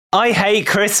I hate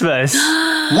Christmas.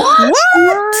 What?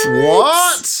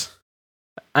 What?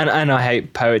 And I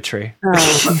hate poetry.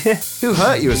 Who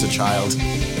hurt you as a child?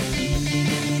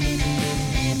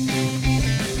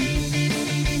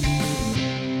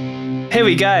 Here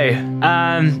we go.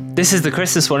 This is the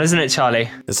Christmas one, isn't it, Charlie?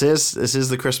 This is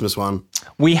the Christmas one.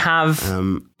 We have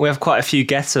quite a few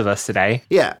guests with us today.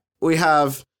 Yeah, we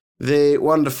have the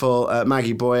wonderful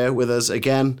Maggie Boyer with us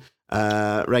again,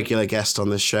 regular guest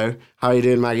on this show. How are you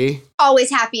doing, Maggie? Always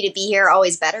happy to be here.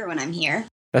 Always better when I'm here.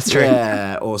 That's true.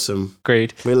 Yeah, awesome.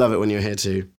 Agreed. We love it when you're here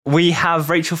too. We have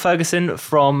Rachel Ferguson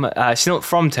from, she's not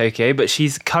from Tokyo, but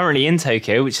she's currently in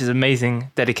Tokyo, which is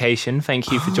amazing dedication.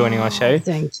 Thank you for joining our show.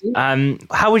 Thank you.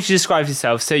 How would you describe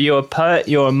yourself? So you're a poet,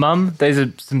 you're a mum. Those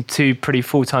are some two pretty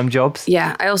full-time jobs.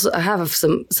 Yeah, I have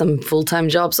some full-time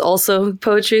jobs. Also,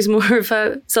 poetry is more of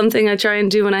something I try and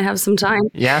do when I have some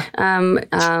time. Yeah.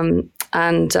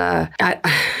 I'm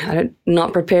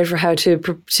not prepared for how to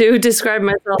describe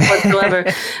myself whatsoever.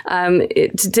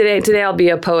 Today I'll be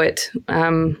a poet.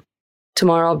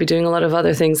 Tomorrow I'll be doing a lot of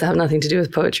other things that have nothing to do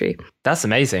with poetry. That's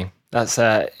amazing. That's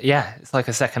it's like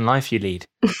a second life you lead.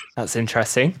 That's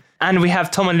interesting. And we have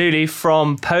Tom and Lulu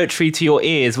from Poetry to Your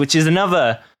Ears, which is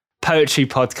another poetry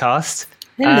podcast.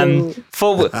 Hello.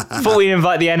 Thought we'd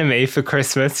invite the enemy for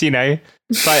Christmas, you know.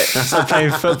 It's like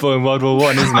playing football in World War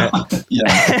One, isn't it?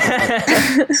 Yeah.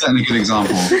 Certainly a good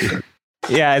example.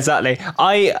 Yeah, exactly.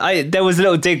 There was a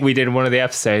little dig we did in one of the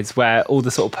episodes where all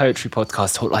the sort of poetry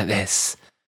podcasts talk like this.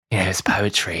 You know, it's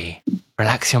poetry.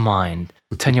 Relax your mind.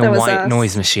 Turn your white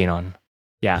noise machine on.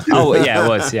 Yeah. Oh, yeah, it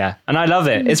was. Yeah. And I love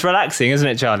it. It's relaxing, isn't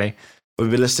it, Charlie? We've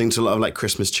been listening to a lot of like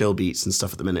Christmas chill beats and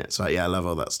stuff at the minute. So yeah, I love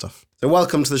all that stuff. So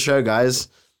welcome to the show, guys.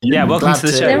 Yeah, welcome to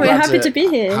the show. Yeah, we're happy to be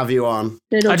here. Have you on?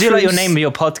 I do like your name of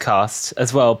your podcast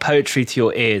as well. Poetry to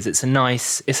Your Ears. It's a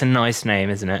nice name,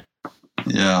 isn't it?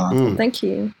 Yeah. Thank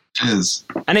you. Cheers.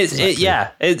 And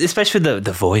especially with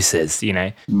the voices, you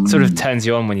know, sort of turns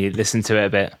you on when you listen to it a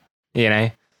bit, you know.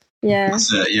 Yeah.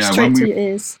 That's it, yeah. Straight to your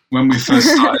ears. When we first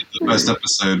started the first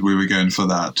episode, we were going for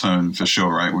that tone for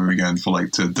sure, right? We were going for like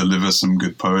to deliver some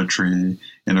good poetry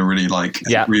in a really like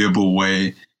agreeable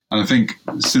way. And I think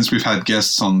since we've had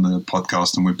guests on the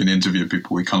podcast and we've been interviewing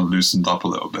people, we kind of loosened up a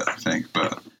little bit, I think.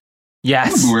 But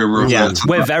yes,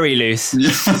 we're very loose.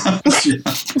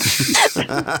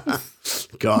 Yeah.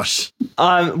 Gosh.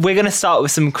 We're going to start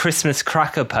with some Christmas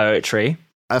cracker poetry.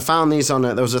 I found these on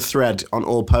there was a thread on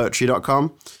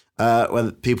allpoetry.com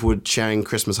where people were sharing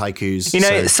Christmas haikus. You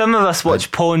know, some of us watch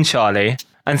porn, Charlie,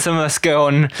 and some of us go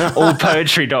on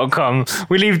allpoetry.com.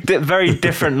 We lead very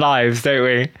different lives, don't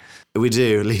we? We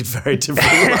do lead very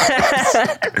different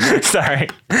lives. Sorry,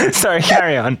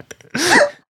 carry on.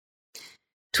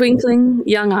 Twinkling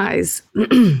young eyes.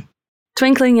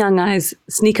 Twinkling young eyes,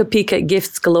 sneak a peek at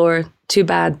gifts galore. Too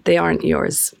bad they aren't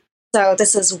yours. So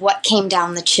this is what came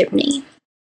down the chimney.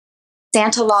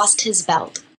 Santa lost his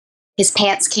belt. His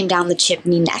pants came down the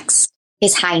chimney next.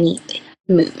 His hiney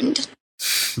mooned.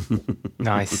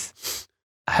 Nice.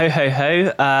 Ho, ho,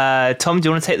 ho. Tom, do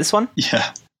you want to take this one?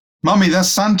 Yeah. Mummy, that's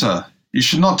Santa. You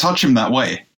should not touch him that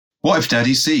way. What if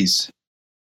Daddy sees?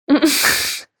 I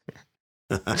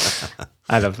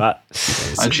love that.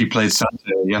 I actually played Santa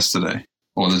yesterday,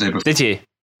 or the day before. Did you?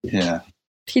 Yeah.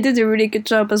 He did a really good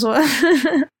job as well.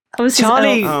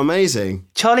 Charlie, oh, amazing.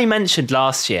 Charlie mentioned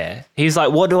last year, he was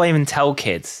like, what do I even tell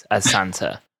kids as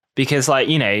Santa? Because, like,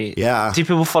 you know, do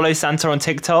people follow Santa on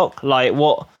TikTok? Like,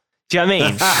 what? Do you know what I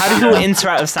mean? How do people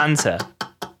interact with Santa?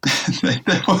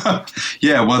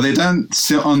 Yeah, well, they don't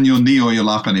sit on your knee or your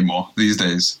lap anymore these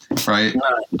days, right?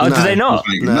 Oh, do they not?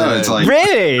 No, it's like,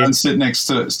 really? Go and sit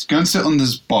on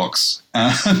this box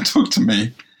and talk to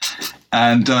me.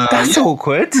 And that's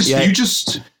awkward. You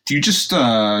just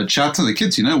chat to the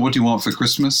kids, you know, what do you want for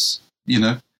Christmas, you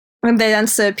know? And they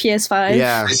answer PS5.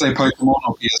 Yeah. They say Pokemon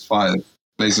or PS5,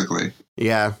 basically.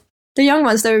 Yeah. The young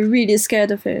ones, they're really scared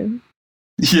of him.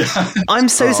 Yeah. I'm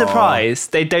so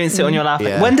surprised they don't sit on your lap.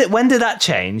 Yeah. When did that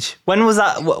change? When was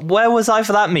that? Where was I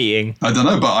for that meeting? I don't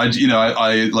know, but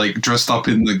I like dressed up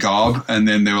in the garb, and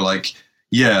then they were like,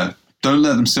 "Yeah, don't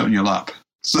let them sit on your lap."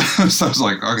 So I was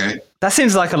like, "Okay." That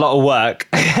seems like a lot of work.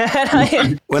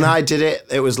 When I did it,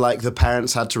 it was like the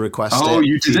parents had to request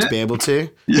to be able to.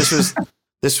 Yeah.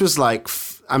 This was like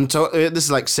this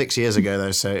is like 6 years ago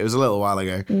though, so it was a little while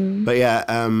ago. But yeah,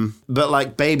 but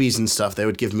like babies and stuff, they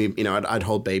would give me, you know, I'd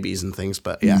hold babies and things.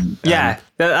 But yeah,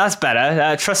 that's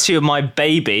better. Trust you with my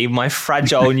baby, my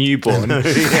fragile newborn.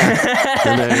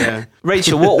 Yeah.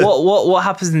 Rachel, what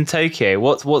happens in Tokyo?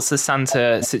 What's the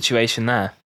Santa situation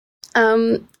there?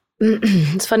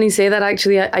 It's funny you say that.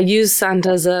 Actually, I use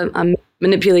Santa as a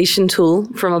manipulation tool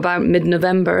from about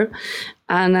mid-November.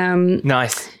 And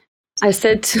nice. I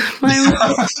said to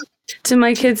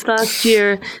my kids last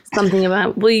year something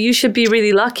about, well, you should be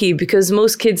really lucky because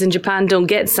most kids in Japan don't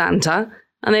get Santa.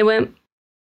 And they went,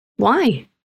 why?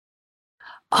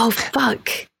 Oh, fuck.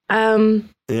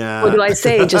 Yeah. What do I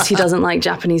say? Just he doesn't like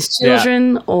Japanese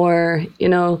children, or I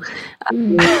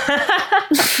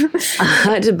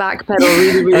had to backpedal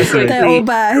really, really quickly. They're all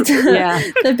bad. Yeah,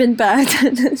 they've been bad.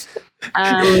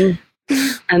 And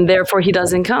therefore he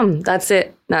doesn't come. That's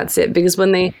it. Because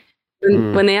when they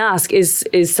ask, is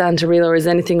Santa real or is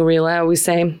anything real? I always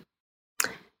say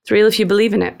it's real if you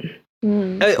believe in it.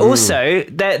 Also,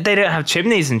 they don't have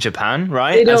chimneys in Japan,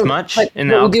 right? As much in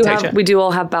the architecture. We do all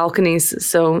have balconies,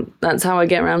 so that's how I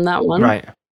get around that one. Right.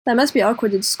 That must be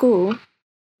awkward at school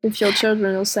if your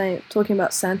children are talking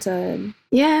about Santa. And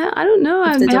yeah, I don't know.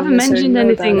 They haven't mentioned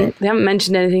anything. They haven't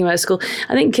mentioned anything about school.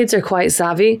 I think kids are quite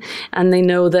savvy, and they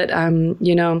know that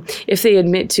if they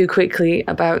admit too quickly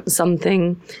about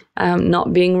something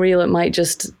not being real, it might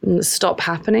just stop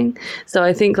happening. So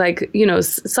I think,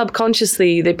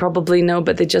 subconsciously they probably know,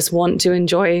 but they just want to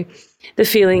enjoy the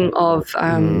feeling of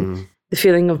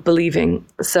believing.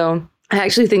 So I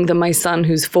actually think that my son,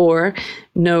 who's 4,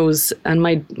 knows, and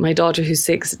my daughter, who's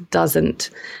 6,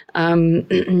 doesn't,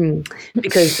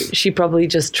 because she probably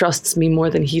just trusts me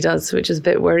more than he does, which is a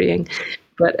bit worrying.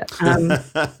 But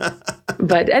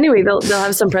anyway, they'll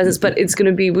have some presents. But it's going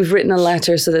to be, we've written a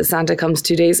letter so that Santa comes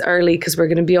 2 days early because we're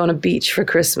going to be on a beach for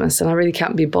Christmas, and I really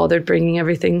can't be bothered bringing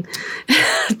everything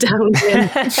down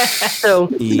in. So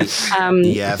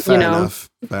yeah, fair enough.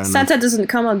 Santa doesn't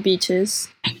come on beaches.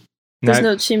 There's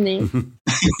no chimney.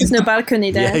 There's no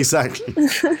balcony there. Yeah, exactly.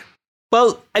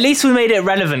 Well, at least we made it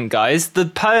relevant, guys. The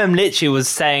poem literally was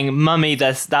saying, Mummy,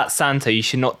 that's Santa. You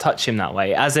should not touch him that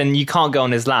way. As in, you can't go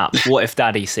on his lap. What if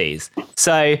Daddy sees?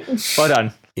 So, well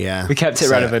done. Yeah. We kept it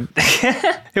relevant.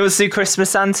 Who wants to do Christmas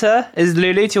Santa? Is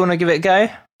Lulu, do you want to give it a go?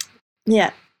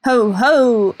 Yeah. Ho,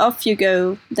 ho, off you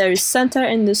go. There is Santa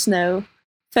in the snow.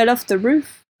 Fell off the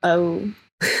roof. Oh.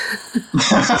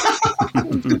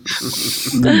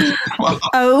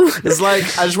 Oh, it's like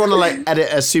I just want to edit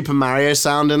a Super Mario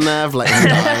sound in there of him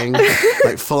dying,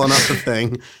 falling off the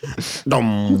thing.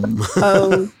 Dum.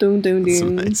 Oh, doom, doom,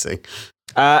 doom. Amazing.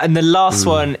 And the last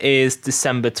one is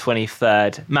December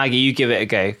 23rd. Maggie, you give it a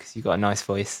go because you've got a nice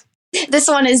voice. This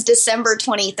one is December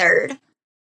 23rd.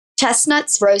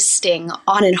 Chestnuts roasting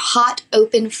on a hot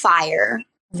open fire.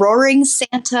 Roaring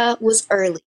Santa was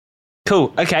early.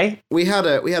 Cool. Okay. We had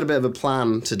a bit of a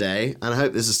plan today, and I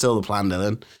hope this is still the plan,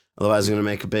 Dylan. Otherwise, I'm going to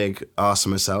make a big arse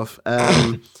of myself.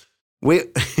 We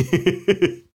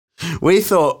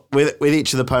thought with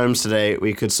each of the poems today,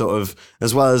 we could sort of,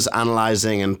 as well as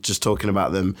analysing and just talking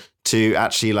about them, to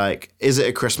actually is it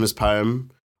a Christmas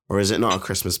poem or is it not a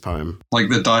Christmas poem? Like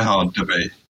the Die Hard debate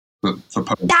for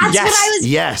poetry. That's what I was.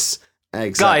 Yes.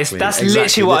 Exactly. Guys, that's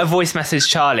literally what I voice messaged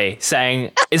Charlie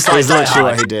saying. It's like literally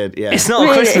what he did. Yeah, it's not a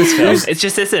Christmas film. It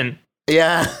just isn't.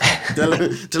 Yeah,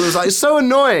 Dylan was like, it's so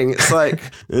annoying.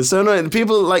 It's so annoying.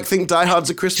 People think Die Hard's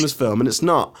a Christmas film, and it's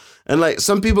not. And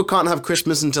some people can't have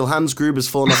Christmas until Hans Gruber's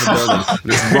fallen off a building.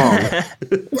 And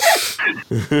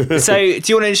it's wrong. So, do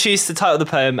you want to introduce the title of the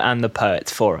poem and the poet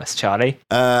for us, Charlie?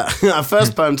 Our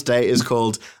first poem today is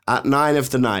called "At 9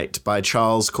 of the Night" by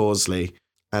Charles Causley.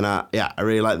 And I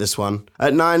really like this one.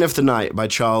 At 9 of the night by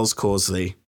Charles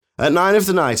Causley. At 9 of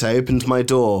the night I opened my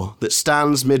door that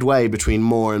stands midway between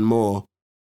moor and moor.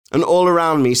 And all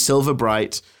around me, silver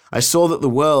bright, I saw that the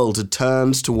world had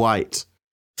turned to white.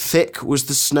 Thick was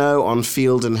the snow on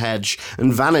field and hedge,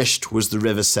 and vanished was the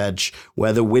river sedge,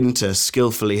 where the winter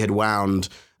skilfully had wound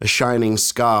a shining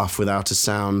scarf without a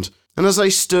sound. And as I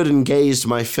stood and gazed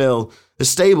my fill, a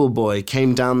stable boy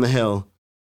came down the hill.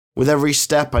 With every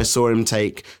step I saw him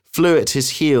take, flew at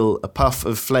his heel a puff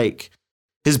of flake.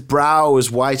 His brow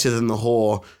was whiter than the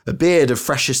hoar, a beard of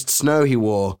freshest snow he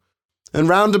wore. And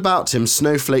round about him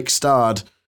snowflakes starred,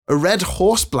 a red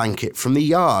horse blanket from the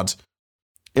yard.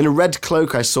 In a red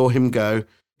cloak I saw him go,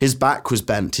 his back was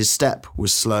bent, his step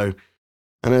was slow.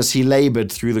 And as he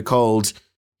laboured through the cold,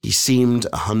 he seemed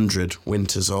 100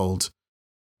 winters old.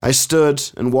 I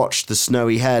stood and watched the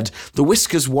snowy head, the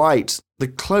whiskers white, the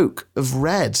cloak of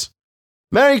red.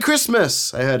 "Merry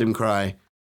Christmas," I heard him cry.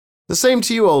 "The same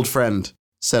to you, old friend,"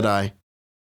 said I.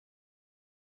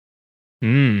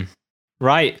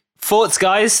 Right. Thoughts,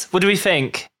 guys? What do we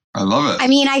think? I love it. I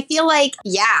mean, I feel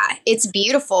it's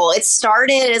beautiful. It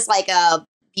started as a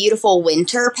beautiful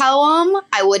winter poem.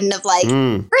 I wouldn't have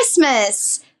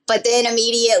Christmas, but then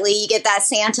immediately you get that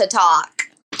Santa talk.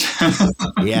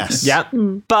 Yes. Yeah.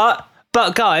 But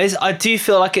But guys, I do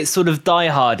feel like it's sort of Die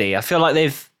Hardy. I feel like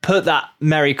they've put that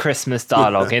Merry Christmas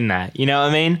dialogue in there. You know what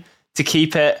I mean? To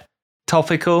keep it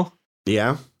topical.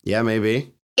 Yeah,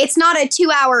 maybe. It's not a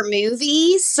 2-hour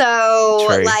movie, so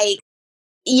True. like,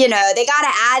 you know, they got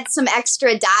to add some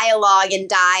extra dialogue in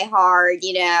Die Hard,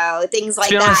 you know, things like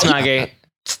to be that. honest, Maggie,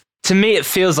 to me it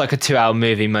feels like a 2-hour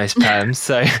movie most terms.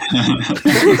 So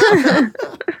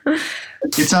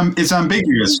it's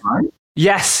ambiguous, right?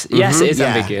 yes, it is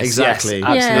ambiguous. Exactly. Yes,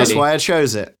 absolutely. That's why I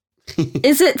chose it.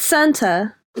 Is it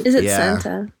Santa? Is it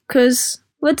Santa? Because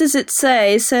what does it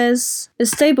say? It says a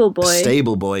stable boy. A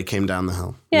stable boy came down the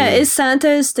hill. Yeah, is Santa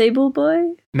a stable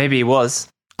boy? Maybe he was.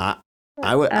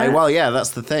 Well, yeah,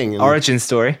 that's the thing. And origin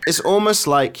story. it's almost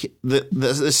like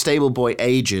the stable boy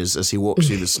ages as he walks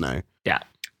through the snow. Yeah.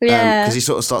 Yeah. Because he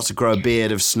sort of starts to grow a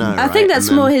beard of snow. I think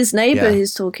that's more his neighbor yeah.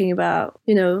 he's talking about,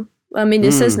 you know. I mean,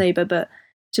 it says neighbor, but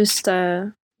just,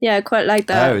 I quite like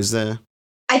that. Oh, is there?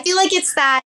 I feel like it's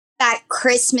that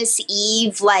Christmas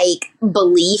Eve, like,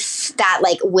 belief, that,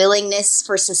 like, willingness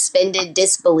for suspended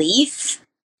disbelief.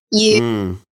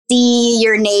 You see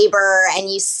your neighbor and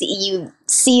you see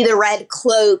the red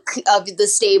cloak of the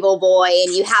stable boy,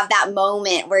 and you have that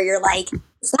moment where you're like,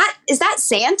 is that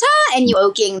Santa? And you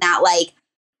evoking that, like,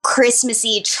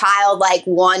 Christmassy childlike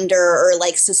wonder or,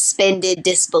 like, suspended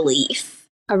disbelief.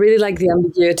 I really like the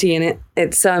ambiguity in it.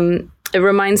 It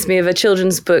reminds me of a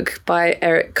children's book by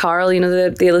Eric Carle, you know,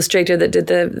 the illustrator that did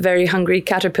The Very Hungry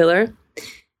Caterpillar.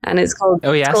 And it's called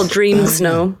Dream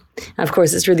Snow. And of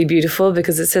course, it's really beautiful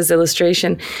because it says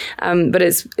illustration. But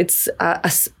it's a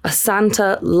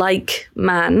Santa-like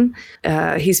man.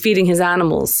 He's feeding his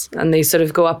animals, and they sort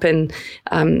of go up in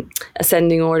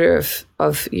ascending order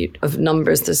of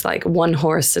numbers. There's like 1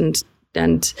 horse and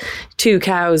 2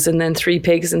 cows and then 3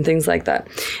 pigs and things like that.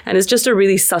 And it's just a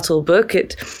really subtle book.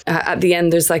 At the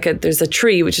end, there's a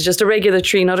tree, which is just a regular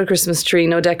tree, not a Christmas tree,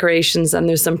 no decorations, and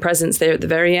there's some presents there at the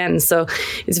very end. So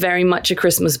it's very much a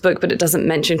Christmas book, but it doesn't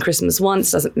mention Christmas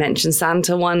once, doesn't mention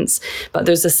Santa once, but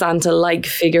there's a Santa-like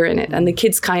figure in it, and the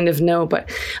kids kind of know. But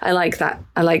I like that.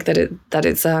 I like that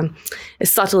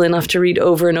it's subtle enough to read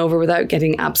over and over without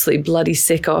getting absolutely bloody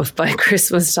sick of by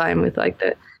Christmas time with like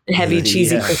the heavy,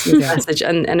 cheesy Christmas message,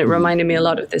 and it reminded me a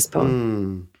lot of this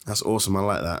poem. That's awesome. I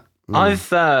like that.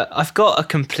 I've got a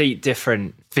complete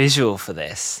different visual for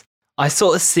this. I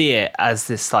sort of see it as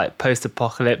this like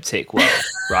post-apocalyptic world,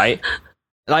 right?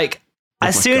 Like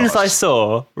as soon as I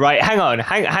saw, right? Hang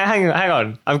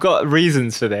on. I've got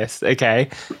reasons for this. Okay,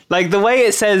 like the way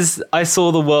it says, I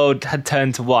saw the world had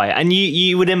turned to white, and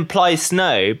you would imply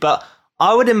snow, but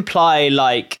I would imply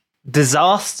like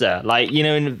disaster, like, you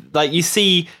know, like you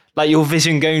see like your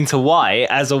vision going to white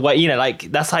as a way, you know,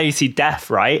 like that's how you see death,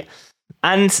 right?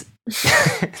 And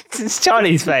it's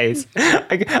Charlie's face.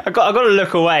 I got to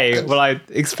look away while I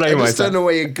explain myself. I just don't know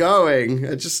where you're going.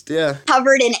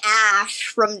 Covered in ash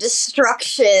from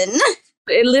destruction.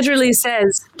 It literally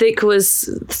says, thick was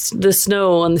the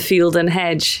snow on the field and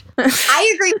hedge.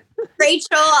 I agree with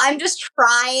Rachel. I'm just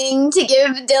trying to give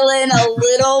Dylan a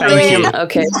little bit.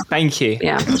 Okay. Thank you.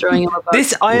 Yeah, throwing him a bone.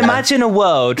 I imagine a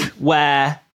world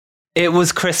where it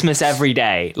was Christmas every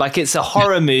day. Like it's a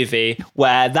horror movie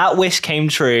where that wish came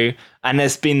true, and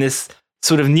there's been this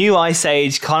sort of new ice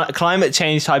age, climate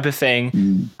change type of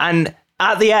thing. And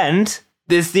at the end,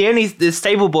 the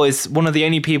stable boy's one of the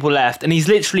only people left, and he's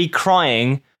literally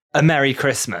crying a Merry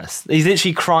Christmas. He's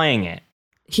literally crying it.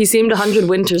 He seemed 100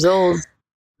 winters old.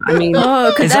 I mean,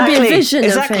 could that be a vision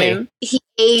of him? He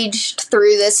aged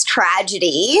through this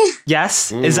tragedy.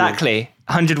 Yes, exactly.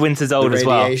 100 winters old as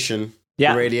well.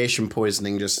 The radiation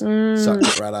poisoning just sucked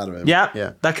it right out of him.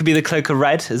 Yeah, that could be the cloak of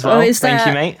red as well. Thank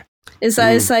you, mate. Is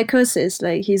that a psychosis?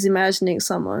 Like he's imagining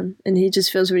someone and he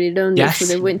just feels really lonely for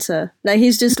the winter. Like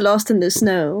he's just lost in the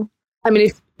snow. I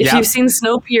mean, if you've seen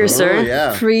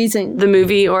Snowpiercer, freezing, the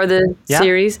movie or the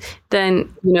series,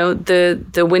 then you know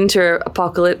the winter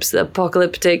apocalypse, the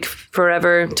apocalyptic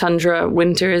forever tundra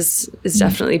winter is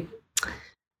definitely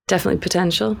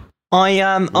potential. I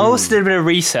also did a bit of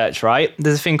research, right?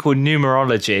 There's a thing called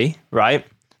numerology, right?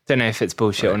 Don't know if it's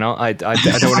bullshit or not. I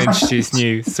don't want to introduce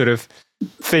new sort of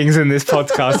things in this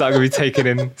podcast that are going to be taken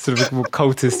in sort of a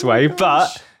cultist way,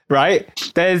 but right,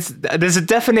 there's a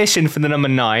definition for the number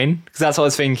 9, because that's what I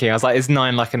was thinking. I was like, is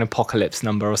 9 like an apocalypse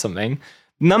number or something?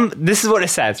 This is what it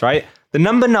says, right? The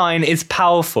number 9 is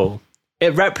powerful.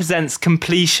 It represents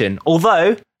completion,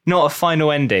 although not a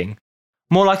final ending.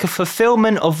 More like a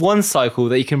fulfillment of one cycle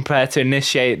that you can prepare to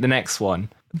initiate the next one.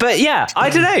 But yeah, I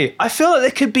don't know. I feel like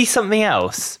there could be something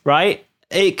else, right?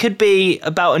 It could be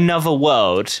about another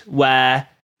world where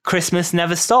Christmas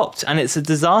never stopped and it's a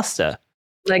disaster.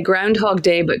 Like Groundhog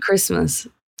Day, but Christmas.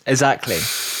 Exactly.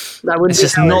 That would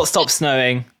just not stop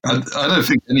snowing. I don't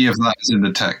think any of that is in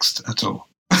the text at all.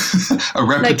 A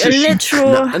repetition. Like a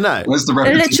literal, no. Where's the a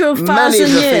repetition? literal Many 1,000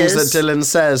 of the years. things that Dylan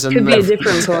says could be a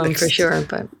different poem for sure,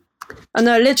 but Oh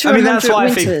no, literal 100 why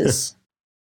winters.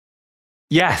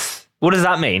 Yes. What does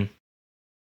that mean?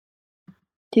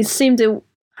 He seemed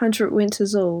 100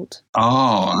 winters old.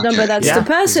 Oh, okay. No, but that's the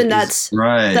person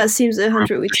right. that seems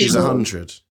 100 winters He's old.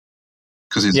 100.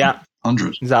 Because he's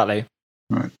 100. Exactly.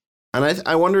 Right. And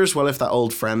I wonder as well if that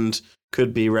old friend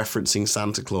could be referencing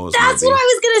Santa Claus. That's maybe. what I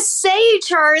was gonna say,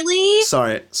 Charlie.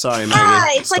 Sorry, Maggie. Yeah,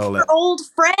 it's like your old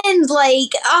friend,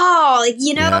 like,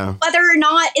 whether or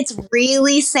not it's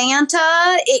really Santa,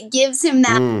 it gives him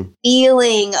that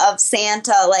feeling of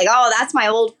Santa, like, oh, that's my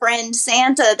old friend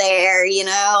Santa there,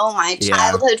 my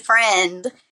childhood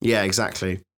friend. Yeah,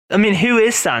 exactly. I mean, who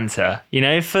is Santa?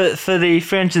 For the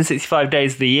 365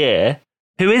 days of the year,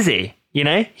 who is he?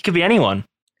 He could be anyone.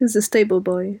 He's a stable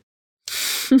boy.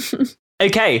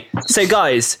 Okay, so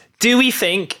guys, do we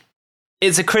think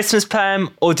it's a Christmas poem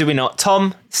or do we not?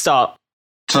 Tom, start.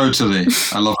 Totally.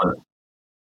 I love it.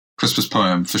 Christmas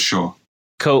poem for sure.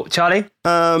 Cool. Charlie?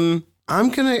 I'm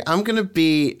gonna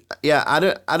be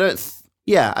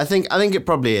I think it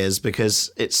probably is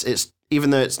because it's even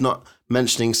though it's not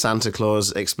mentioning Santa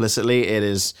Claus explicitly, it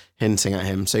is hinting at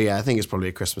him. So yeah, I think it's probably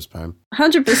a Christmas poem.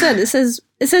 100%.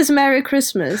 It says Merry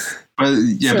Christmas. But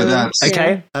that's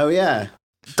okay. Oh yeah.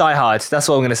 Die Hard. That's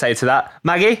what I'm going to say to that.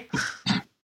 Maggie?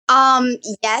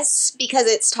 Yes, because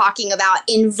it's talking about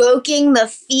invoking the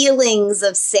feelings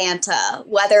of Santa,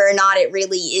 whether or not it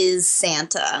really is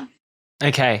Santa.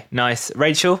 Okay, nice.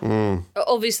 Rachel?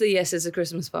 Obviously, yes, it's a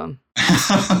Christmas poem.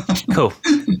 Cool.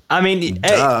 I mean,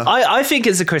 I think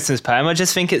it's a Christmas poem. I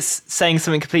just think it's saying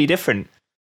something completely different.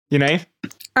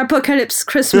 Apocalypse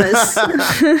Christmas.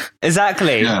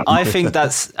 Exactly. Yeah. I think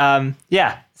that's,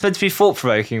 it's meant to be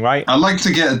thought-provoking, right? I'd like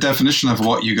to get a definition of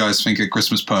what you guys think a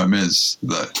Christmas poem is,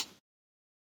 though.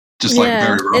 Just like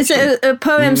very roughly. Is it a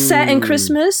poem set in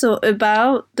Christmas or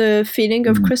about the feeling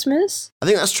of Christmas? I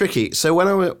think that's tricky. So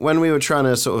when we were trying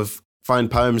to sort of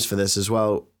find poems for this as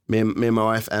well, me and my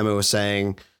wife Emma were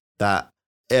saying that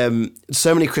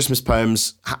so many Christmas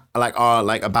poems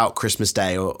are about Christmas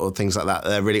Day or things like that.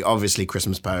 They're really obviously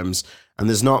Christmas poems, and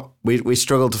there's not. We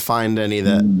struggle to find any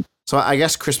that. So I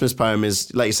guess Christmas poem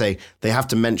is, like you say, they have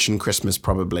to mention Christmas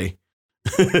probably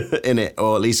in it,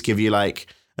 or at least give you like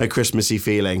a Christmassy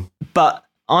feeling. But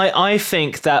I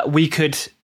think that we could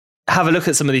have a look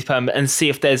at some of these poems and see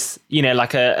if there's,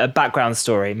 like a background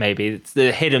story, maybe. It's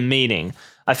the hidden meaning.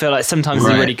 I feel like sometimes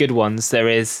the really good ones, there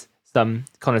is some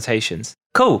connotations.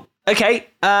 Cool. Okay.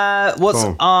 What's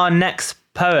our next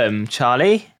poem,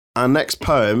 Charlie? Our next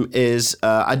poem is,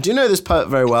 I do know this poet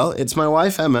very well. It's my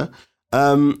wife, Emma.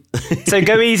 So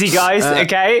go easy, guys,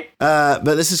 okay? But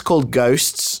this is called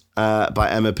Ghosts by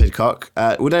Emma Pidcock.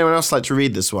 Would anyone else like to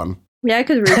read this one? Yeah, I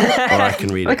could read it. Or I can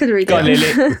read it. I could read Go on,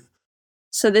 Lily.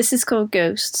 So this is called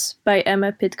Ghosts by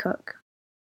Emma Pidcock.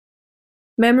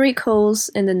 Memory calls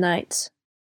in the night.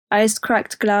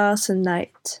 Ice-cracked glass and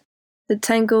night. The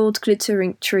tangled,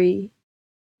 glittering tree.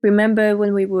 Remember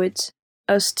when we would,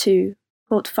 us two,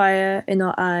 hold fire in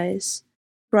our eyes.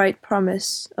 Bright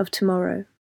promise of tomorrow.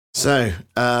 So,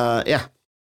 yeah.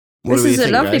 This is a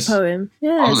lovely guys? poem.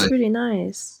 Yeah, it's really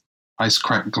nice. Ice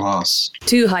cracked glass.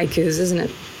 2 haikus,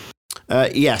 isn't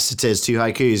it? Yes, it is. 2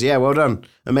 haikus. Yeah, well done.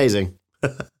 Amazing.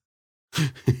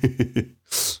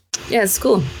 Yeah, it's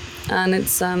cool. And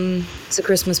it's a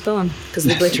Christmas poem because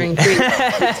of the glittering tree.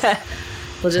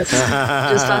 We'll just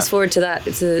fast forward to that.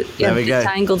 It's a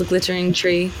tangled glittering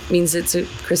tree means it's a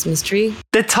Christmas tree.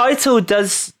 The title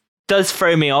does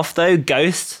throw me off though.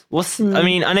 Ghost. I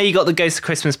mean, I know you got the Ghost of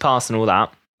Christmas Past and all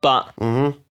that, but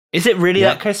is it really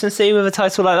that Christmassy with a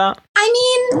title like that?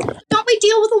 I mean, don't we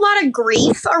deal with a lot of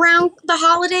grief around the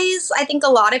holidays? I think a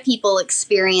lot of people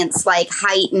experience like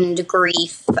heightened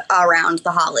grief around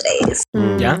the holidays.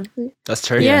 Yeah, that's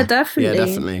true. Yeah, definitely. Yeah,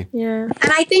 definitely. Yeah.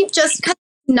 And I think just because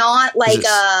it's not like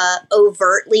a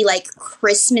overtly like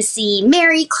Christmassy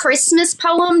Merry Christmas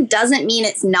poem doesn't mean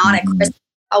it's not a Christmas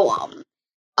poem.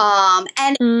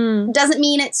 And doesn't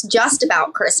mean it's just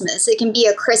about Christmas. It can be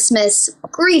a Christmas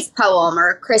grief poem or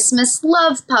a Christmas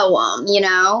love poem,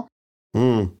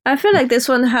 I feel like this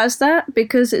one has that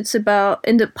because it's about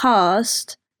in the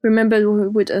past. Remember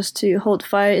with us to hold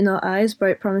fire in our eyes,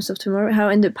 bright promise of tomorrow. How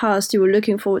in the past you were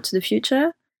looking forward to the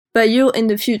future, but you're in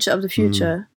the future of the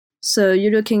future. So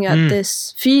you're looking at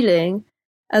this feeling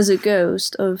as a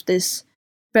ghost of this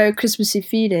very Christmassy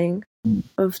feeling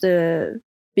of the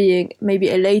being maybe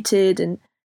elated and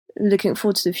looking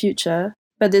forward to the future,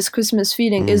 but this Christmas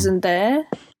feeling isn't there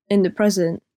in the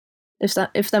present. If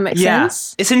that makes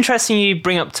sense. It's interesting you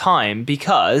bring up time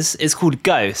because it's called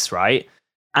Ghost, right?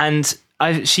 And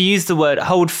she used the word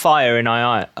hold fire in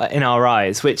our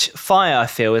eyes, which fire I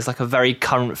feel is like a very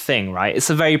current thing, right?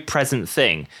 It's a very present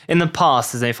thing. In the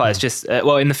past, there's no fire. It's just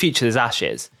in the future there's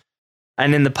ashes,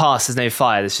 and in the past there's no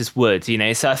fire. There's just wood, you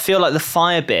know. So I feel like the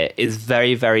fire bit is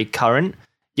very, very current.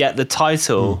 Yet the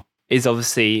title is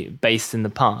obviously based in the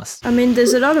past. I mean,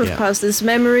 there's a lot of past. There's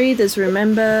memory. There's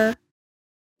remember.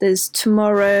 There's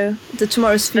tomorrow. The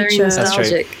tomorrow's future. Very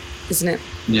nostalgic, isn't it?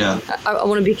 Yeah. I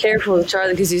want to be careful,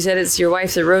 Charlie, because you said it's your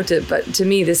wife that wrote it, but to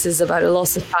me, this is about a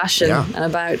loss of passion and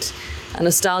about a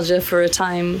nostalgia for a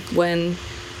time when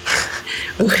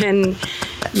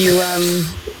you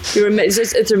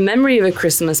it's a memory of a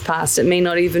Christmas past. It may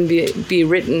not even be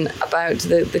written about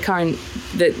the current.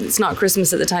 It's not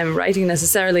Christmas at the time of writing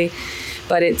necessarily,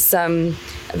 but it's a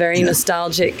very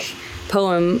nostalgic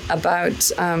poem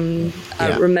about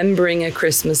remembering a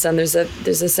Christmas, and there's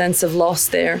a sense of loss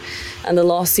there, and the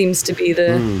loss seems to be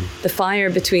the fire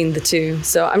between the two.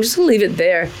 So I'm just gonna leave it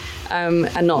there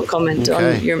and not comment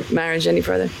on your marriage any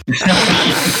further.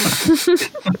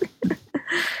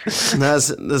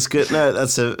 That's good. No,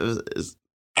 that's it's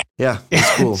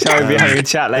cool. Shall we be having a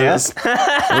chat later?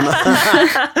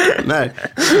 No.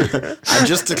 And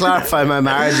just to clarify, my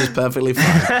marriage is perfectly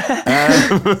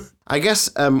fine. I guess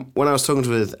when I was talking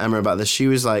with Emma about this, she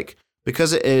was like,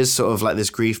 because it is sort of like this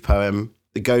grief poem,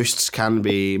 the ghosts can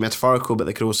be metaphorical, but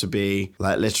they could also be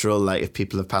like literal, like if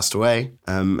people have passed away.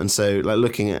 And so like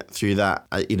looking through that,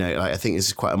 I think this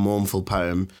is quite a mournful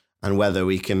poem. And whether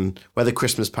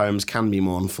Christmas poems can be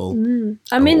mournful.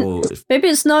 I mean, maybe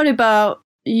it's not about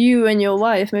you and your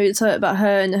wife. Maybe it's about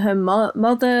her and her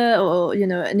mother, or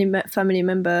any family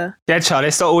member. Yeah, Charlie,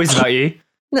 it's not always about you.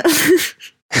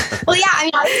 Well, yeah, I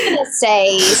mean, I was going to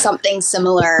say something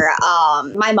similar.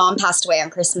 My mom passed away on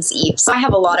Christmas Eve, so I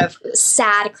have a lot of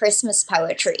sad Christmas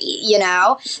poetry,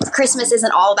 Christmas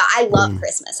isn't all about, I love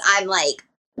Christmas. I'm like,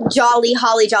 jolly,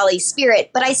 holly jolly spirit,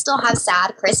 but I still have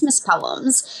sad Christmas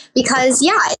poems because,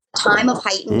 it's a time of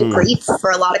heightened grief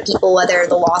for a lot of people, whether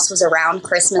the loss was around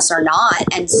Christmas or not.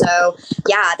 And so,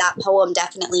 that poem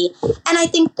definitely. And I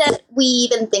think that we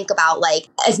even think about, like,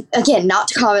 again, not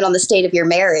to comment on the state of your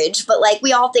marriage, but like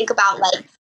we all think about like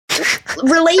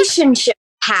relationship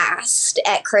past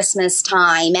at Christmas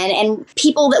time and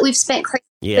people that we've spent Christmas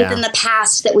with in the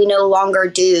past that we no longer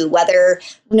do,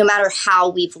 no matter how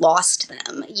we've lost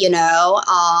them,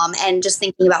 and just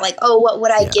thinking about like, oh, what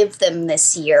would I give them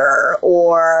this year?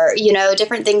 Or,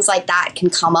 different things like that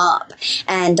can come up.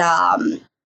 And I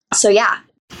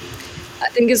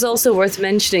think it's also worth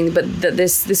mentioning, but that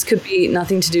this could be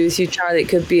nothing to do with you, Charlie. It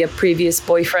could be a previous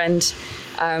boyfriend.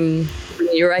 When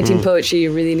you're writing poetry,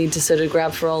 you really need to sort of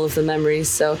grab for all of the memories.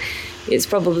 So it's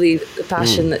probably the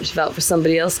passion that you felt for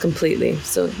somebody else completely.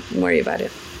 So don't worry about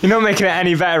it. You're not making it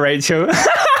any better, Rachel.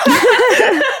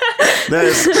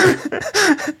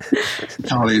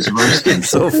 Charlie's roasting. It's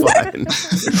so fine.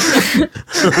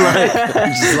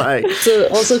 So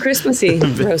also Christmassy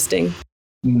roasting.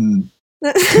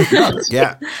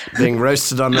 Yeah, being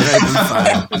roasted on an open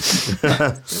fire.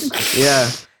 Yeah.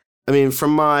 I mean,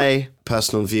 from my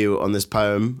personal view on this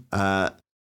poem,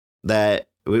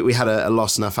 we had a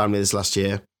loss in our family this last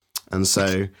year, and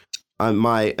so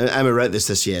Emma wrote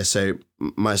this year. So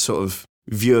my sort of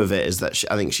view of it is that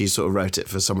I think she sort of wrote it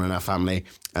for someone in our family.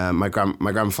 My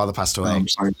grandfather passed away,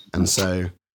 and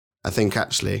so I think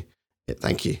actually,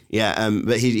 thank you. Yeah,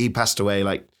 but he passed away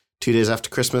like 2 days after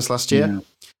Christmas last year,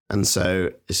 and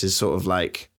so this is sort of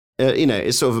like.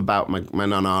 It's sort of about my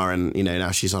nana, and now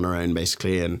she's on her own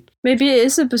basically, and maybe it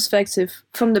is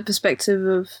from the perspective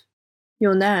of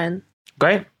your nan.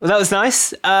 Great, well that was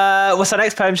nice. What's our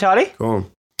next poem, Charlie? Cool.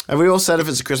 Have we all said if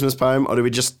it's a Christmas poem, or do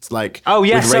we just like? Oh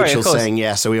yes, with Rachel of course. saying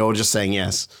yes, so we all just saying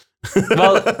yes.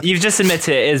 Well, you've just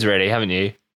admitted it is really, haven't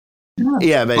you?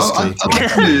 Yeah, basically. Well, I'd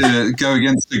like to go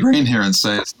against the grain here and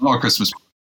say it's not a Christmas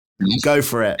poem. Go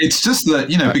for it. It's just that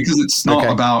because it's not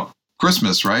about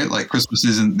Christmas, right? Like Christmas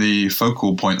isn't the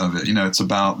focal point of it. It's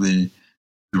about the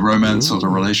romance or the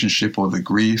relationship or the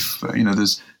grief.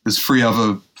 There's 4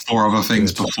 other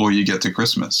things before you get to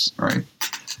Christmas, right?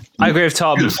 I agree with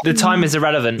Tom. The time is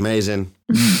irrelevant. Amazing.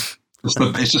 It's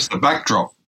just the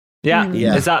backdrop. Yeah,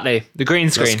 exactly. The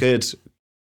green screen. That's good.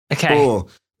 Okay.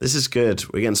 Cool. This is good.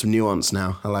 We're getting some nuance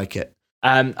now. I like it.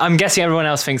 I'm guessing everyone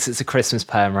else thinks it's a Christmas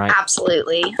poem, right?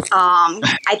 Absolutely.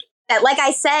 Like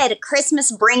I said,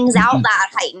 Christmas brings out that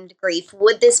heightened grief.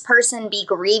 Would this person be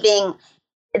grieving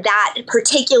that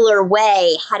particular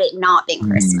way had it not been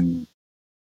Christmas?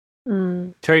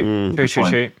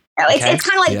 True. It's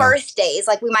kind of like birthdays.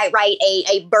 Like we might write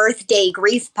a birthday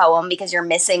grief poem because you're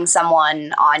missing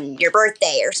someone on your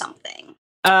birthday or something.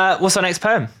 What's our next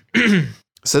poem?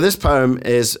 So this poem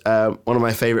is one of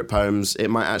my favorite poems. It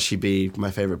might actually be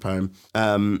my favorite poem.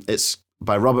 It's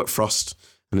by Robert Frost,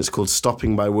 and it's called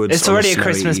Stopping by Woods. It's already a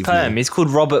Christmas poem. He's called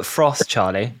Robert Frost,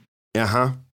 Charlie.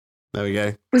 Uh-huh. There we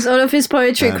go. Was all of his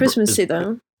poetry Christmassy,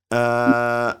 though?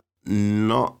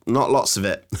 Not lots of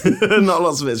it. Not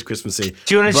lots of it is Christmassy.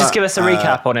 Do you want to just give us a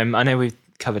recap on him? I know we've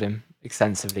covered him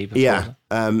extensively before. Yeah.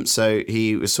 So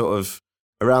he was sort of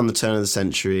around the turn of the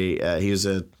century. He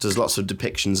does lots of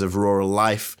depictions of rural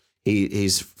life.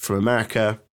 He's from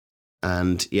America,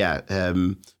 and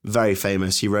very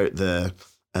famous. He wrote the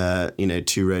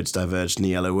Two Roads Diverged in the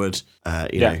Yellow Wood,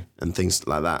 and things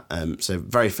like that. So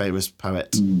very famous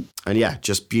poet, and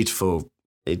just beautiful.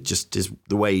 It just is,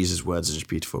 the way he uses words is just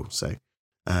beautiful. So,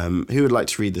 who would like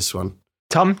to read this one?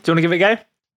 Tom, do you want to give it a go?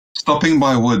 Stopping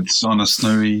by Woods on a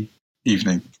Snowy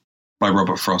Evening by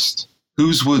Robert Frost.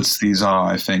 Whose woods these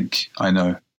are, I think, I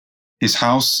know. His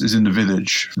house is in the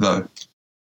village, though.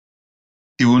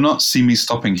 He will not see me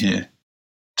stopping here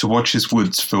to watch his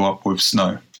woods fill up with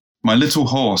snow. My little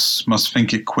horse must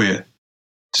think it queer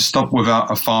to stop without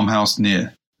a farmhouse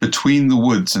near, between the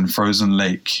woods and frozen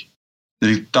lake,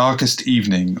 the darkest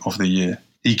evening of the year.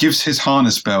 He gives his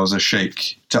harness bells a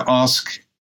shake to ask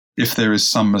if there is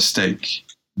some mistake.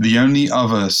 The only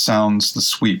other sounds the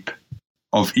sweep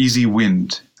of easy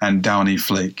wind and downy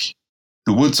flake.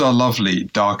 The woods are lovely,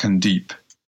 dark and deep,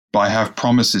 but I have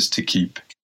promises to keep,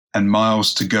 and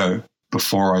miles to go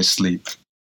before I sleep.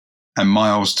 And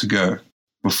miles to go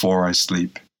before I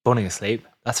sleep. Falling asleep,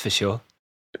 that's for sure.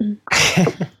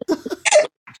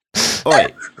 Oi.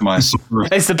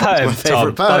 It's the poem, it's my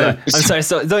favourite poem. I'm sorry,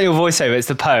 it's not your voiceover, it's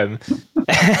the poem.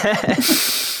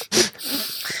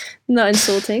 Not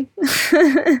insulting.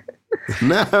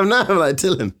 No, like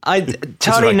Dylan.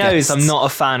 Charlie knows I'm not a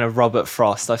fan of Robert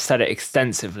Frost. I've said it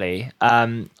extensively.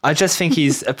 I just think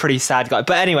he's a pretty sad guy.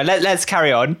 But anyway, let's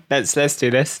carry on. Let's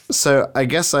do this. So I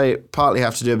guess I partly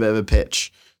have to do a bit of a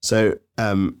pitch. So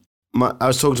I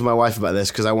was talking to my wife about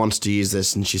this because I wanted to use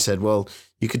this, and she said, well,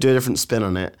 you could do a different spin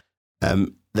on it.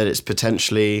 That it's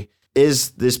potentially,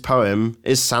 is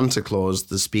Santa Claus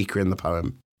the speaker in the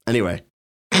poem? Anyway.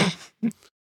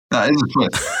 That is a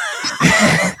twist.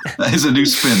 That is a new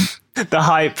spin. The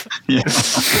hype. Yeah.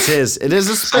 It is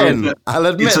a spin. I'll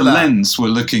admit it's a lens we're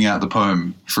looking at the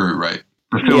poem through, right?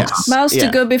 Yes. Miles to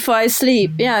go before I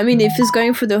sleep. Yeah, I mean, if he's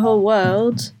going for the whole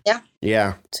world.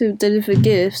 Yeah. To deliver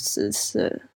gifts, it's...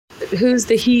 Who's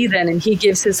the he then? And he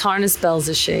gives his harness bells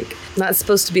a shake. That's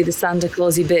supposed to be the Santa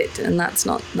Clausy bit, and that's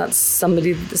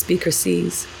somebody that the speaker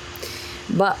sees.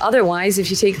 But otherwise,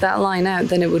 if you take that line out,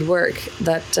 then it would work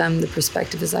that the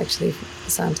perspective is actually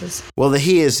Santa's. Well, the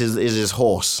he is his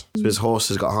horse. So his horse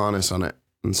has got harness on it,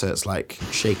 and so it's like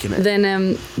shaking it.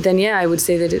 Then yeah, I would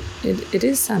say that it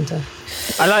is Santa.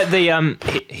 I like the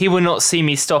he will not see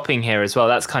me stopping here as well.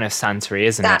 That's kind of Santa-y,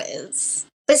 isn't it? That is.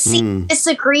 But see,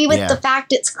 disagree with the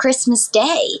fact it's Christmas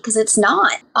Day, because it's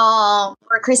not. Or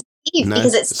Christmas Eve,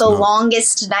 because it's the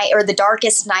longest night or the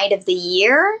darkest night of the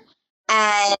year.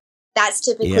 And that's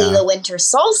typically the winter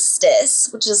solstice,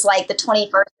 which is like the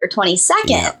 21st or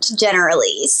 22nd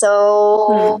generally.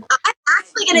 So I'm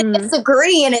actually going to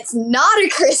disagree, and it's not a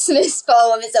Christmas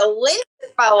poem. It's a winter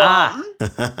poem.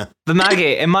 But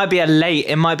Maggie, it might be a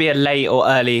late or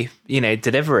early,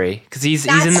 delivery, because he's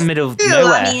in the middle of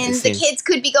nowhere. I mean, the kids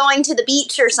could be going to the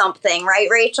beach or something, right,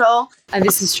 Rachel? And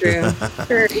this is true.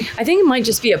 I think it might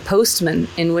just be a postman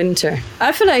in winter.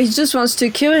 I feel like he just wants to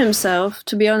kill himself,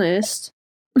 to be honest.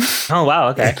 Oh, wow,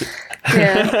 okay.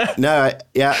 Yeah. No,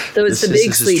 yeah. So it's the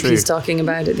big sleep he's talking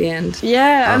about at the end.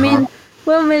 Yeah, I mean,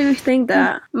 what made me think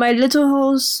that? My little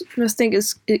horse must think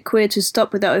it's queer to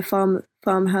stop without a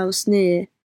farmhouse near.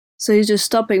 So he's just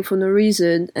stopping for no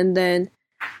reason, and then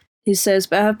he says,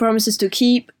 but I have promises to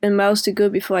keep and miles to go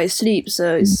before I sleep.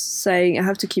 So he's saying I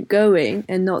have to keep going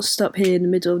and not stop here in the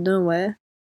middle of nowhere,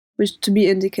 which to me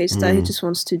indicates that he just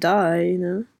wants to die,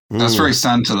 That's very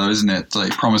Santa, though, isn't it?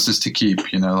 Like, promises to keep,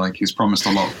 like he's promised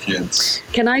a lot of kids.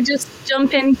 Can I just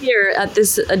jump in here at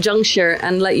this juncture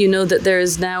and let you know that there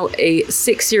is now a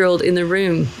 6-year-old in the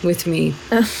room with me?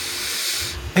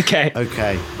 Okay.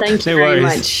 Thank you very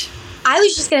much. I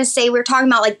was just going to say, we're talking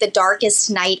about like the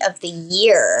darkest night of the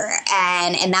year,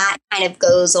 and that kind of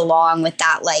goes along with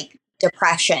that like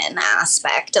depression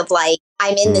aspect of like,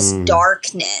 I'm in this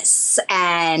darkness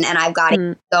and I've got to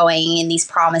keep going and these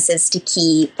promises to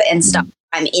keep and stuff.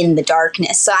 I'm in the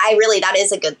darkness. So that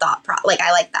is a good thought.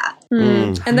 I like that.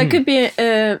 And that could be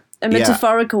a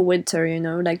metaphorical winter, you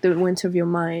know, like the winter of your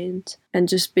mind, and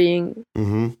just being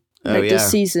the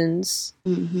seasons.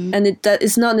 And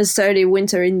it's not necessarily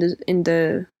winter in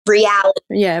the reality.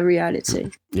 Yeah,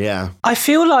 reality. Yeah. I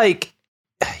feel like,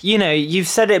 you know, you've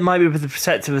said it might be with the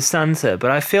perspective of Santa, but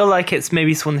I feel like it's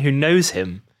maybe someone who knows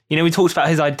him. You know, we talked about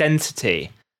his identity.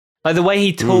 Like the way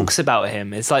he talks about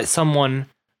him is like someone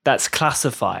that's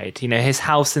classified. You know, his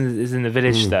house is in the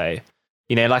village though.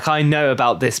 You know, like I know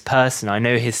about this person. I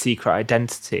know his secret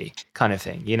identity kind of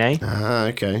thing, you know?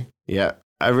 Okay. Yeah.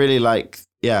 I really like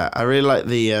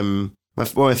the,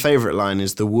 my favourite line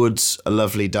is, the woods are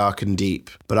lovely, dark and deep,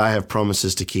 but I have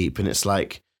promises to keep. And it's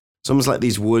like, it's almost like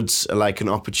these woods are like an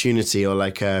opportunity, or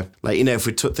like you know, if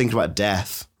we think about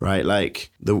death, right?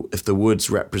 Like if the woods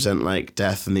represent like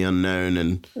death and the unknown,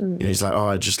 and you know, he's like, oh,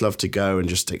 I'd just love to go and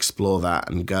just explore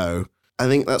that and go. I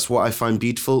think that's what I find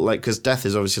beautiful, like, because death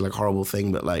is obviously like a horrible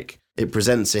thing, but like it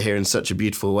presents it here in such a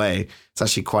beautiful way. It's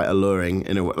actually quite alluring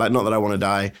in a way. Like, not that I want to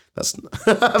die. That's,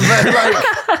 but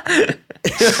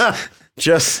like,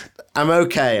 just. I'm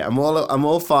okay. I'm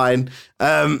all fine.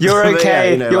 You're okay. Yeah,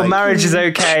 you know, your marriage is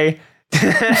okay.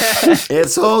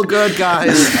 It's all good,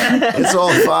 guys. It's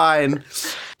all fine.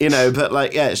 You know, but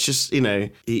like, yeah, it's just, you know,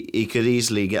 he could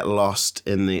easily get lost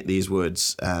in these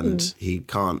woods, and he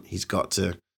can't. He's got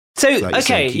to. So, like,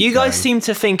 okay, you guys seem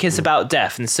to think it's about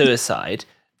death and suicide.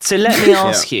 So let me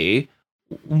ask you,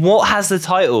 what has the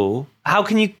title? How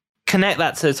can you connect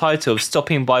that to the title of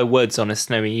Stopping by Woods on a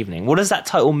Snowy Evening? What does that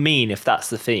title mean if that's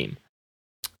the theme?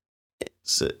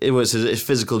 It was a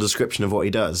physical description of what he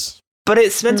does. But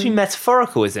it's meant to be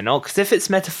metaphorical, is it not? Because if it's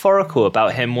metaphorical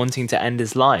about him wanting to end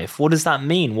his life, what does that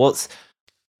mean? What's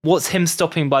him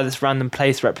stopping by this random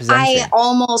place representing? I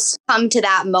almost come to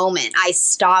that moment. I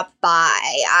stop by.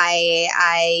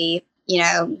 I you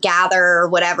know, gather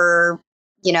whatever,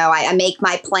 you know, I make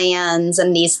my plans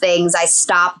and these things. I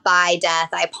stop by death.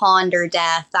 I ponder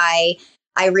death. I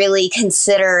really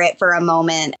consider it for a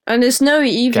moment. And the snowy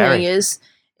evening is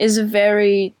a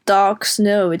very dark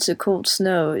snow. It's a cold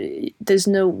snow. There's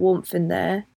no warmth in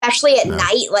there. Especially at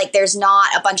night, like there's not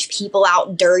a bunch of people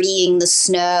out dirtying the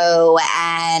snow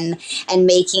and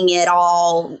making it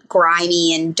all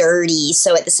grimy and dirty.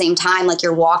 So at the same time, like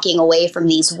you're walking away from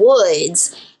these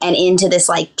woods and into this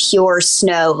like pure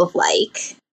snow of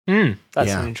like.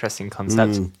 That's an interesting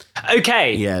concept.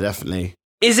 Okay. Yeah, definitely.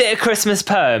 Is it a Christmas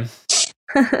poem?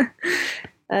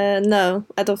 No,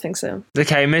 I don't think so.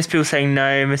 Okay, most people saying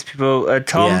no. Most people,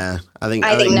 Tom. Yeah, I think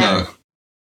no.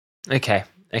 Okay.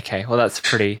 Well, that's a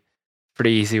pretty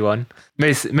easy one.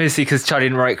 Mostly because Charlie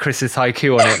didn't write Chris's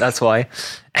haiku on it. That's why.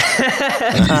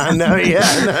 No.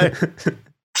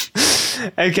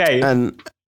 Okay. And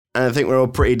I think we're all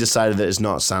pretty decided that it's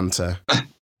not Santa.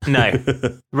 No,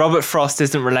 Robert Frost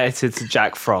isn't related to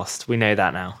Jack Frost. We know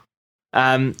that now.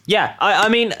 I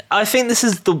mean, I think this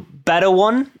is the better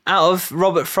one out of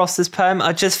Robert Frost's poem.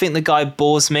 I just think the guy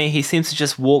bores me. He seems to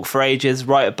just walk for ages,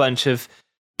 write a bunch of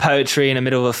poetry in the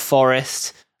middle of a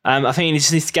forest. I think he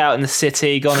just needs to get out in the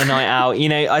city, go on a night out. You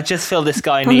know, I just feel this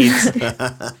guy needs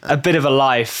a bit of a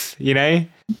life, you know?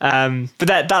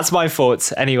 But that's my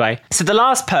thoughts anyway. So the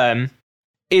last poem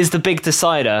is the big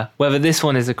decider whether this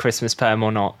one is a Christmas poem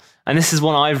or not. And this is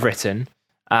one I've written.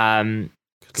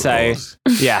 So,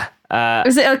 yeah.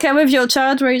 Is it okay with your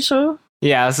child, Rachel?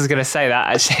 Yeah, I was just going to say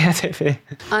that, actually.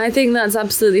 I think that's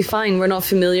absolutely fine. We're not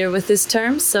familiar with this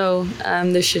term, so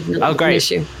there should not be an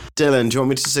issue. Dylan, do you want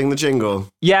me to sing the jingle?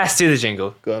 Yes, do the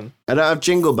jingle. Go on. I don't have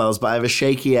jingle bells, but I have a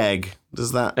shaky egg.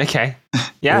 Does that? Okay.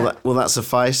 Yeah. Will that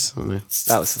suffice? That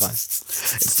will suffice.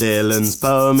 It's Dylan's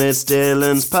poem, it's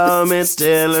Dylan's poem, it's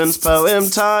Dylan's poem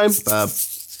time.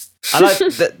 I like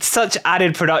that, such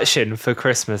added production for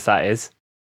Christmas, that is.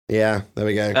 Yeah, there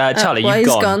we go. Charlie, well, you've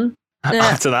gone.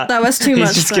 After that. That was too much.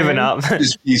 He's just given up.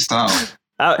 He's eased out.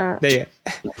 There you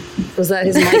go. Was that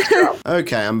his mic drop?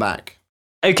 Okay, I'm back.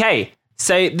 Okay,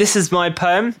 so this is my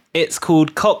poem. It's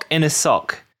called Cock in a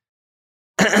Sock.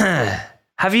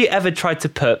 Have you ever tried to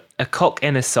put a cock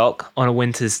in a sock on a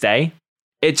winter's day?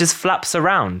 It just flaps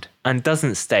around and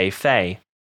doesn't stay fey.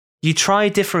 You try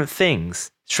different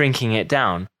things, shrinking it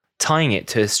down, tying it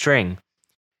to a string.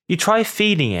 You try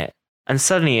feeding it, and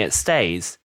suddenly it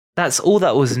stays. That's all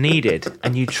that was needed,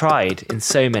 and you tried in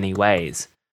so many ways.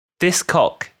 This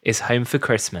cock is home for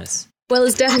Christmas. Well,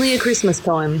 it's definitely a Christmas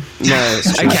poem. No,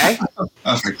 it's true. Okay.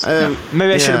 Perfect.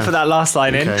 Maybe I should have put that last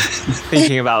line in,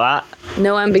 thinking about that.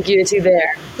 No ambiguity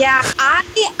there. Yeah,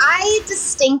 I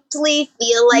distinctly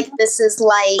feel like this is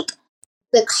like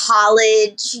the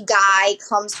college guy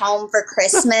comes home for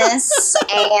Christmas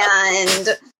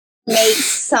and makes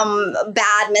some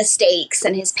bad mistakes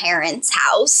in his parents'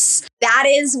 house. That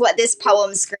is what this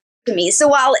poem screams to me. So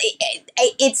while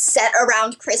it's set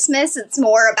around Christmas, it's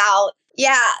more about,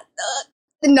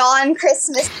 the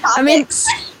non-Christmas topics.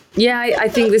 I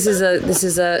think this is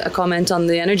a comment on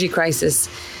the energy crisis.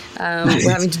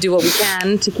 We're having to do what we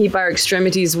can to keep our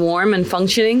extremities warm and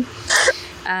functioning.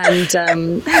 And so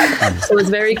it's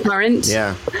very current.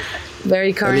 Yeah.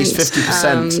 Very current. At least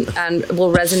 50%. And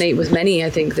will resonate with many, I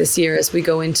think, this year as we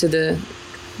go into the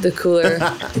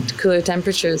cooler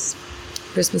temperatures,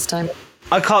 Christmas time.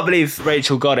 I can't believe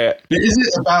Rachel got it. Is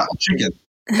it about a chicken?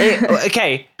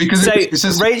 Okay. Because so it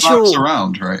says Rachel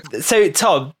around, right? So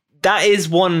Tom, that is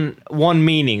one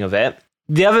meaning of it.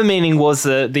 The other meaning was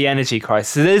the energy crisis.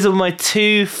 So those are my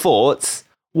two thoughts.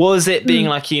 Was it being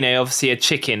like, obviously a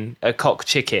cock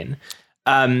chicken,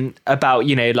 about,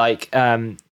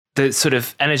 the sort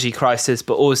of energy crisis,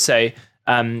 but also,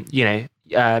 being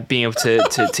able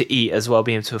to eat as well,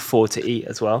 being able to afford to eat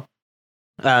as well.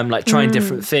 Trying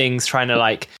different things, trying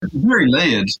to very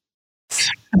layered.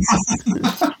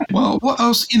 Well, what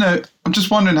else? I'm just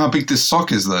wondering how big this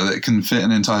sock is, though, that it can fit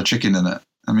an entire chicken in it.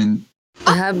 I mean,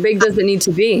 how big does it need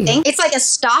to be? It's like a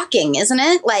stocking, isn't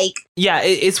it?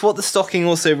 It's what the stocking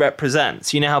also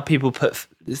represents. You know how people put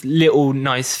little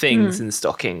nice things in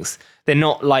stockings. They're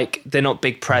not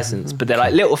big presents, but they're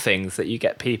like little things that you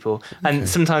get people. And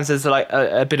sometimes there's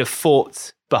a bit of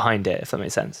thought behind it, if that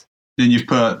makes sense. Then you've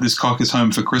put "This cock is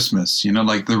home for Christmas."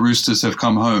 The roosters have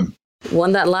come home.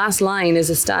 That last line is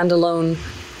a standalone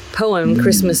poem,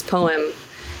 Christmas poem,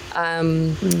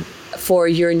 for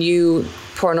your new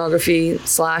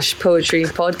pornography/poetry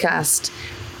podcast.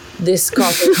 This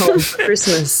cock is home for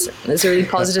Christmas. It's a really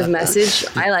positive message.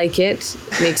 I like it.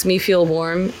 It makes me feel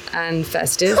warm and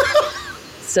festive.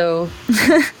 So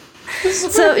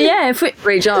yeah,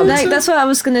 great job. That's what I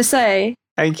was gonna say.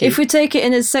 Thank you. If we take it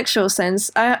in a sexual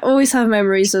sense, I always have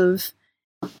memories of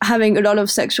having a lot of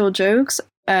sexual jokes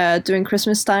during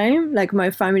Christmas time. Like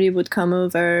my family would come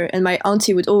over and my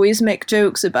auntie would always make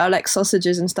jokes about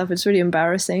sausages and stuff. It's really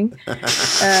embarrassing.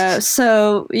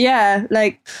 So yeah,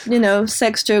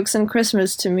 sex jokes and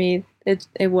Christmas, to me,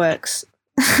 it works.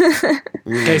 It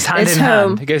goes hand in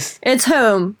hand. It's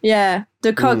home. Yeah.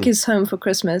 The cock is home for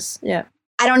Christmas. Yeah.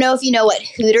 I don't know if you know what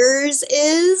Hooters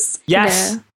is.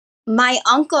 Yes. Yeah. My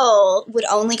uncle would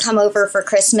only come over for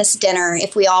Christmas dinner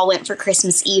if we all went for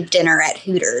Christmas Eve dinner at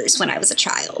Hooters when I was a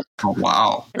child. Oh,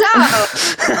 wow. Wow.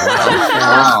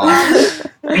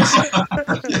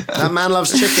 That man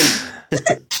loves chicken.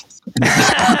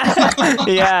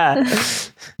 Yeah.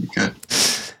 Okay.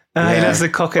 He loves the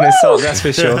cock in his sock, that's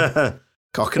for sure.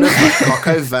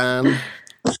 Cocko van.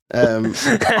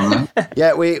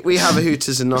 We have a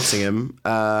Hooters in Nottingham.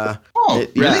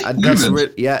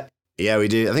 Really? Yeah, we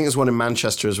do. I think there's one in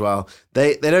Manchester as well.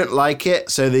 They don't like it,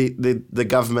 so the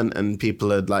government and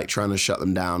people are trying to shut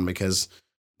them down because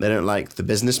they don't like the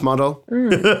business model.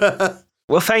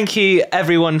 Well, thank you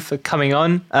everyone for coming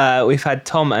on. We've had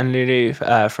Tom and Lulu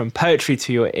from Poetry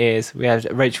to Your Ears. We have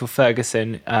Rachel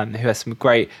Ferguson, who has some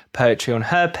great poetry on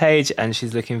her page, and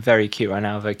she's looking very cute right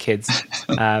now with her kids.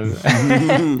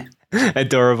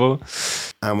 Adorable.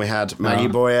 And we had Maggie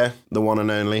Boyer, the one and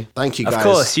only. Thank you, guys. Of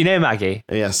course, you know Maggie.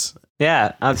 Yes.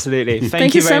 Yeah, absolutely.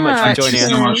 Thank you very much for joining us.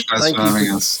 Thank you so much, guys, for having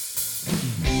us.